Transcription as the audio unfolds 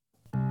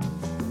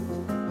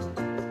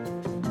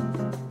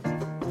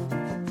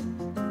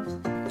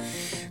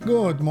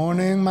Good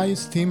morning, my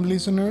esteemed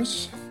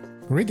listeners.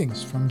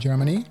 Greetings from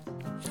Germany.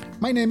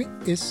 My name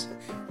is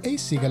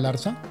AC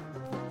Galarza,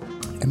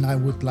 and I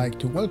would like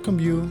to welcome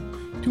you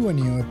to a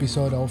new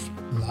episode of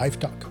Life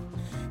Talk,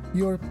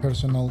 your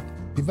personal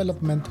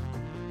development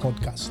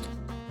podcast.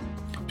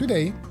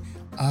 Today,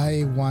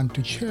 I want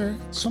to share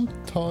some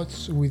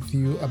thoughts with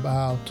you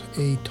about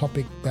a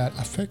topic that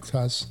affects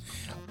us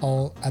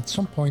all at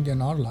some point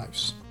in our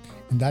lives,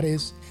 and that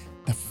is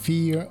the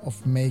fear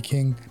of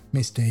making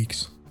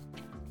mistakes.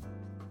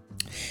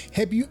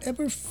 Have you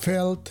ever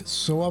felt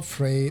so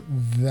afraid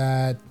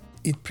that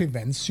it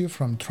prevents you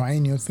from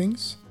trying new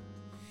things?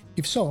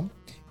 If so,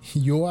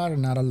 you are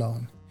not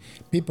alone.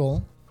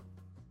 People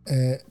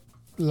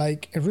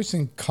like a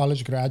recent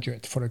college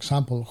graduate, for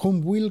example,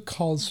 whom we'll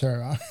call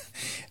Sarah,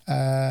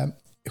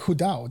 who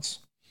doubts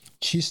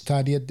she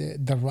studied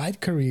the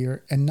right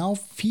career and now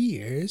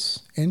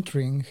fears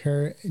entering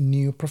her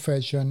new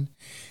profession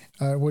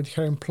with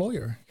her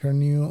employer, her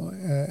new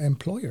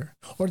employer.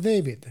 Or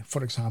David,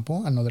 for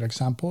example, another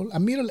example, a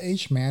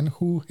middle-aged man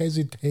who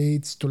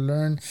hesitates to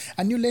learn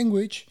a new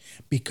language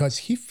because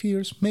he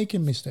fears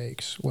making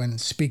mistakes when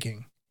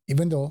speaking,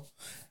 even though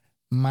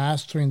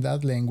mastering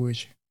that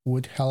language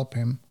would help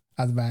him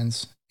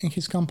advance in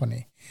his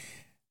company.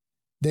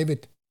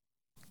 David,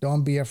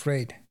 don't be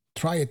afraid.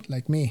 Try it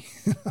like me.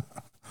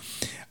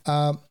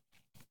 I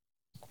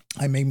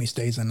make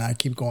mistakes and I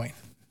keep going.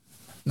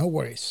 No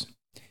worries.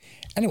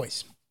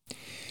 Anyways,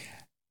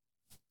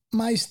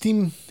 my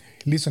esteemed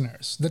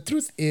listeners, the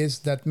truth is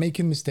that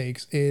making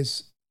mistakes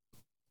is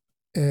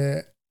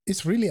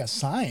really a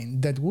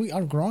sign that we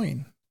are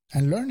growing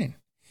and learning.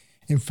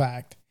 In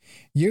fact,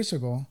 years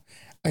ago,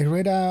 I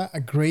read a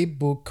great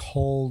book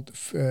called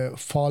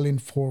Falling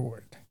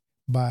Forward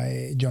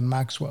by John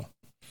Maxwell,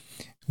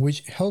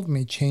 which helped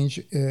me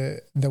change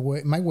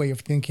my way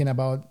of thinking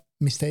about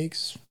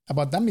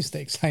the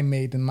mistakes I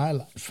made in my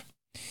life.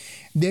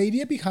 The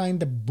idea behind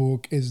the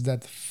book is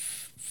that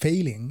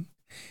failing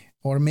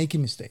or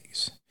making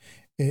mistakes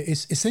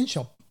is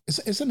essential.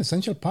 It's an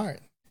essential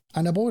part,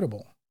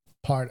 unavoidable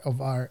part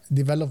of our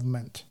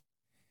development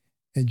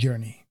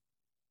journey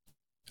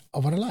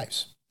of our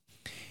lives.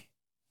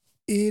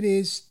 It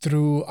is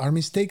through our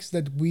mistakes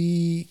that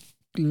we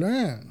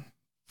learn,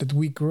 that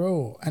we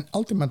grow, and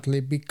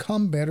ultimately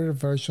become better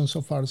versions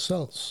of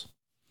ourselves.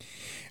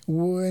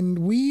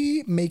 When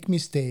we make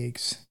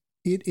mistakes,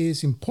 it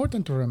is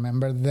important to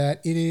remember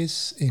that it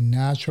is a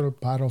natural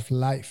part of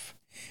life.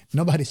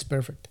 Nobody's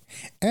perfect.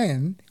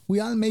 And we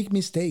all make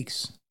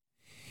mistakes.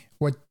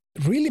 What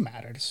really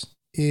matters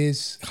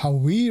is how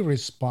we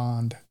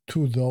respond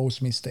to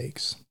those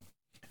mistakes.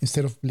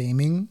 Instead of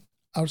blaming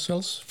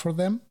ourselves for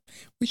them,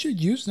 we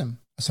should use them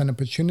as an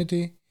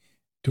opportunity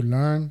to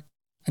learn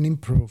and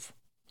improve.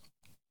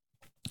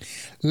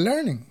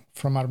 Learning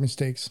from our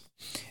mistakes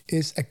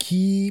is a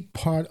key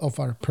part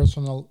of our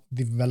personal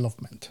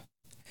development.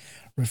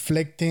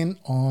 Reflecting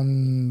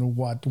on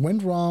what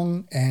went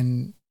wrong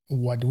and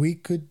what we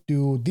could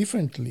do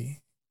differently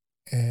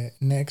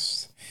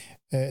next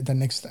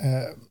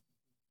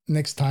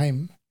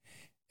time,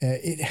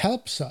 it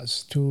helps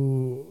us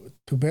to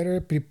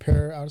better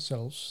prepare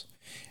ourselves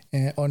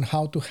on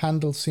how to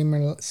handle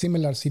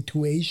similar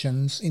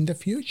situations in the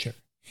future.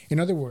 In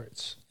other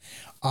words,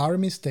 our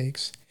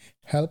mistakes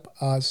help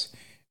us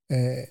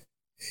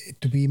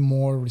to be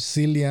more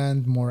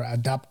resilient, more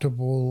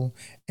adaptable,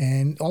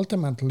 and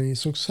ultimately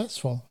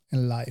successful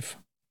in life.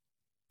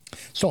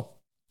 So,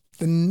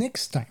 the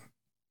next time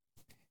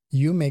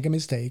you make a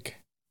mistake,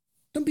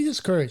 don't be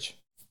discouraged.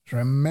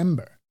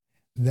 Remember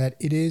that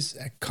it is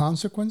a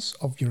consequence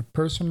of your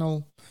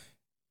personal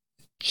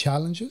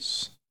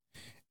challenges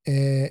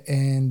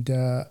and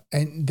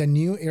the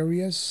new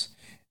areas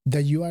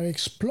that you are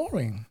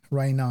exploring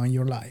right now in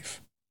your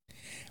life.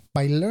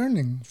 By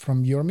learning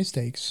from your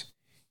mistakes,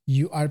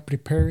 you are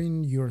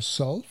preparing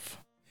yourself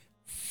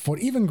for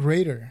even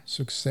greater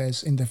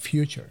success in the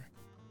future.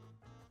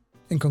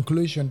 In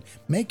conclusion,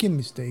 making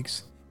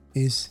mistakes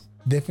is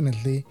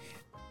definitely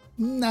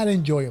not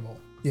enjoyable.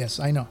 Yes,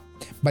 I know.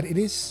 But it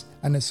is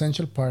an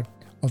essential part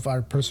of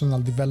our personal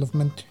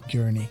development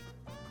journey.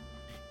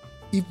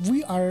 If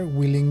we are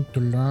willing to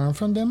learn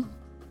from them,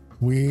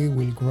 we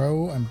will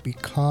grow and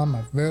become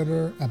a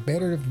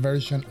better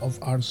version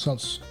of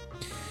ourselves.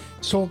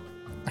 So,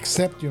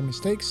 accept your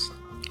mistakes,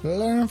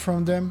 learn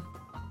from them,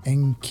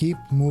 and keep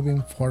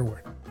moving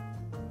forward.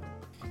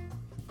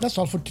 That's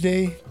all for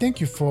today. Thank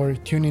you for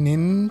tuning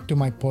in to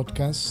my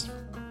podcast.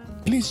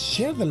 Please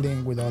share the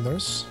link with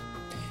others.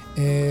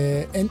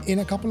 And in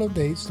a couple of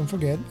days, don't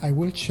forget, I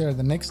will share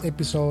the next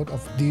episode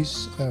of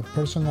this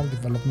personal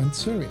development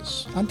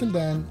series. Until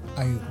then,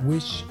 I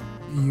wish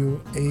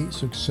you a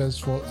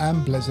successful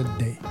and blessed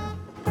day.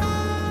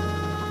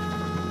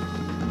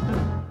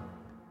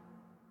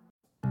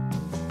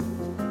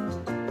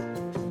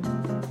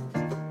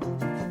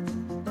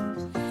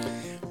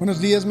 Buenos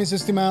días, mis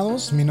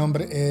estimados. Mi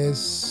nombre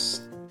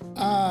es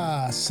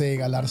AC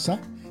Galarza,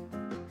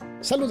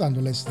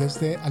 saludándoles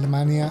desde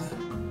Alemania,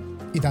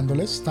 y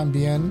dándoles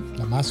también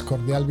la más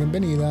cordial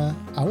bienvenida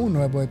a un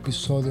nuevo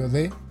episodio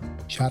de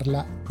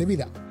Charla de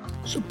Vida,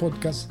 su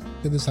podcast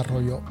de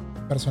desarrollo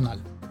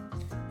personal.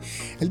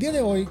 El día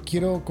de hoy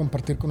quiero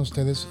compartir con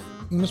ustedes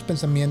unos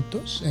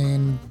pensamientos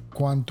en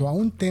cuanto a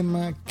un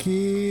tema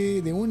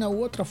que de una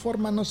u otra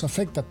forma nos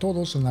afecta a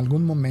todos en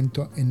algún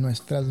momento en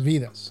nuestras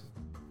vidas.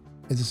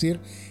 Es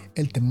decir,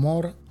 el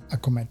temor a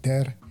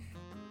cometer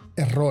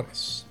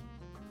errores.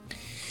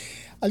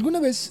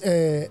 ¿Alguna vez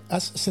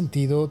has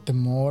sentido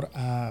temor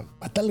a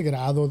tal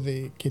grado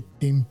de que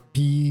te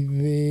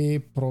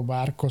impide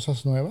probar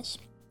cosas nuevas?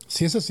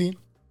 Si es así,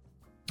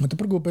 no te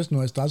preocupes,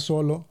 no estás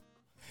solo.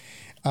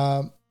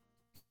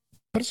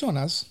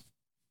 Personas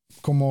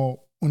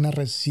como una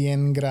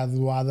recién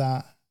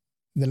graduada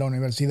de la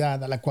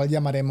universidad, a la cual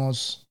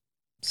llamaremos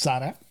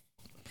Sara,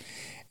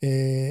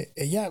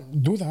 ella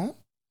duda,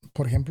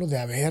 por ejemplo, de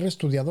haber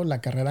estudiado la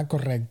carrera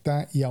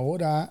correcta y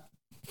ahora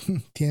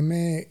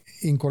teme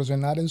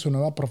incursionar en su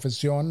nueva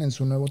profesión, en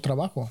su nuevo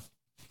trabajo,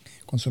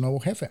 con su nuevo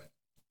jefe.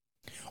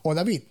 O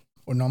David,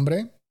 un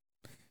hombre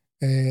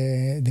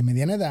de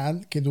mediana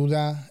edad que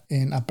duda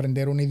en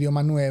aprender un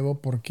idioma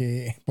nuevo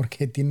porque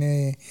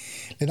le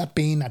da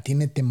pena,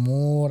 tiene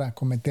temor a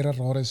cometer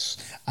errores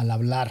al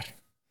hablar,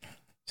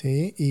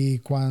 ¿sí?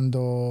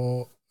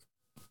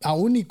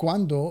 Aun y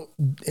cuando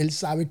él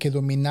sabe que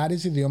dominar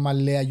ese idioma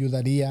le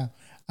ayudaría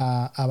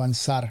a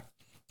avanzar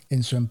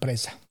en su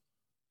empresa.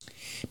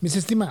 Mis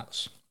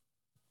estimados,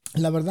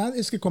 la verdad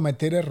es que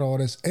cometer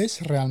errores es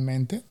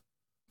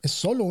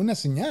solo una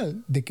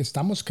señal de que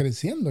estamos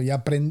creciendo y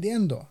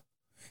aprendiendo.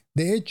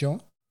 De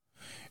hecho,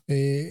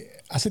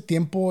 hace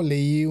tiempo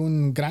leí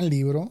un gran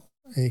libro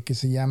que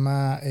se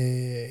llama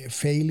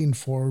Failing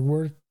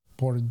Forward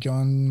por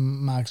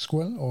John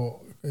Maxwell,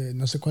 o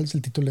no sé cuál es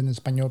el título en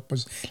español,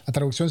 pues la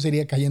traducción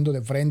sería Cayendo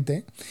de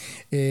frente,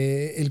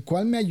 el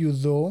cual me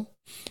ayudó,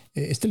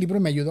 este libro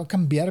me ayudó a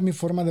cambiar mi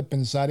forma de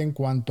pensar en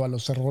cuanto a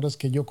los errores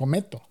que yo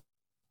cometo.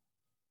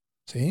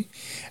 ¿Sí?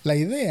 La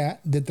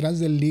idea detrás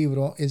del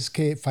libro es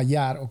que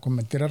fallar o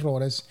cometer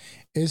errores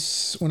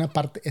es una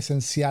parte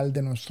esencial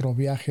de nuestro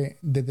viaje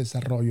de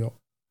desarrollo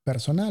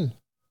personal.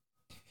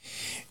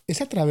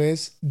 Es a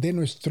través de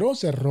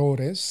nuestros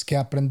errores que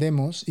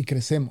aprendemos y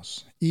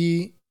crecemos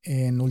y,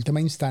 en última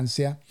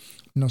instancia,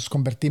 nos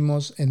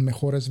convertimos en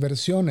mejores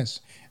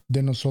versiones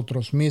de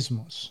nosotros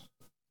mismos.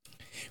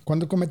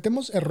 Cuando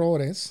cometemos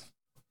errores,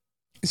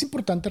 es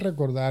importante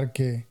recordar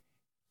que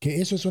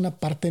eso es una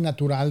parte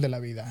natural de la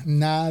vida.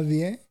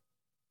 Nadie,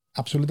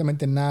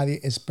 absolutamente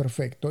nadie es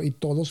perfecto y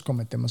todos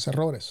cometemos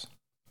errores.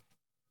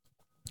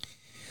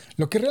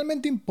 Lo que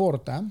realmente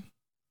importa,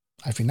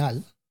 al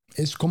final,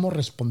 es cómo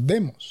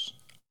respondemos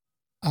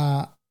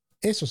a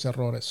esos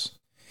errores.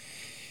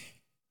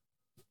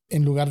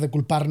 En lugar de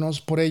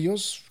culparnos por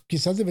ellos,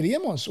 quizás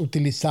deberíamos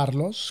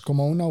utilizarlos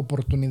como una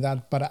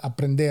oportunidad para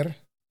aprender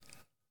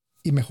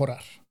y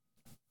mejorar.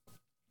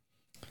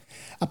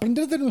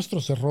 Aprender de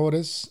nuestros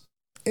errores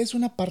es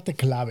una parte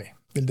clave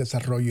del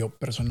desarrollo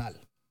personal.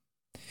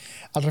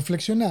 Al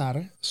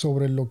reflexionar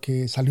sobre lo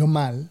que salió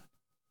mal,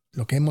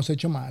 lo que hemos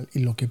hecho mal y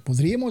lo que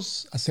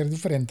podríamos hacer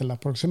diferente la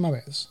próxima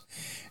vez,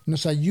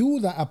 nos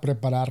ayuda a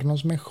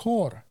prepararnos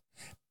mejor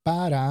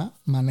para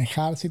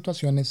manejar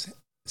situaciones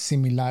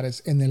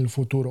similares en el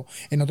futuro.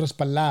 En otras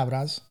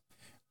palabras,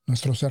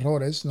 nuestros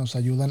errores nos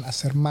ayudan a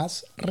ser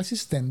más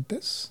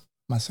resistentes,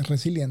 más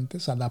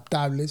resilientes,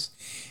 adaptables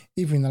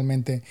y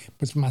finalmente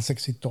pues más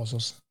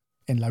exitosos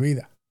en la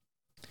vida.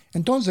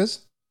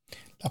 Entonces,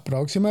 la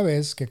próxima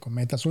vez que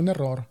cometas un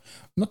error,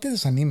 no te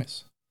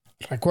desanimes.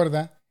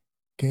 Recuerda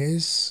que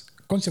es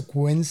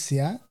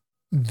consecuencia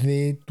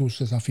de tus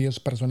desafíos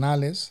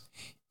personales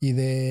y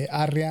de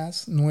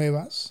áreas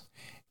nuevas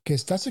que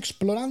estás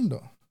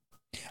explorando.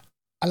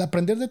 Al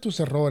aprender de tus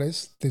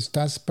errores, te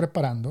estás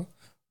preparando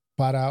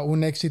para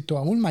un éxito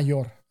aún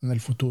mayor en el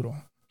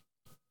futuro.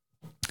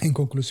 En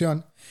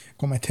conclusión,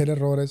 cometer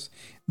errores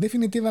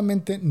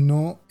definitivamente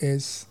no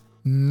es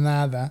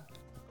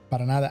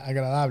para nada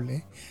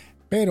agradable,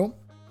 pero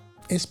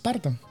es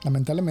parte,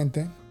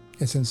 lamentablemente,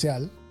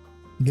 esencial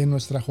de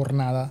nuestra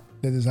jornada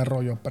de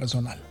desarrollo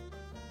personal.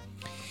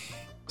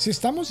 Si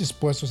estamos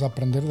dispuestos a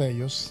aprender de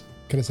ellos,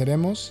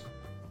 creceremos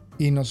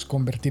y nos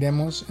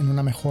convertiremos en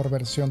una mejor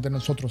versión de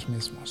nosotros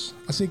mismos.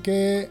 Así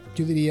que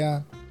yo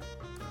diría,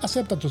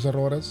 acepta tus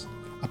errores,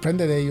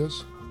 aprende de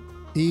ellos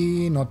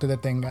y no te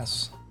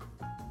detengas.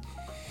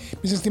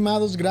 Mis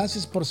estimados,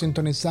 gracias por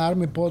sintonizar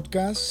mi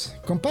podcast.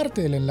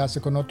 Comparte el enlace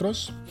con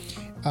otros.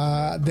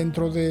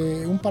 Dentro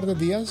de un par de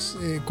días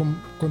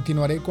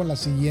continuaré con la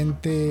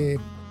siguiente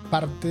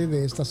parte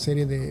de esta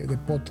serie de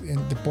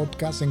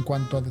podcast en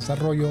cuanto a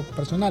desarrollo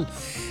personal.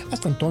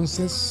 Hasta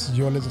entonces,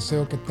 yo les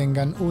deseo que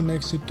tengan un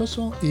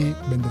exitoso y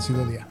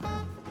bendecido día.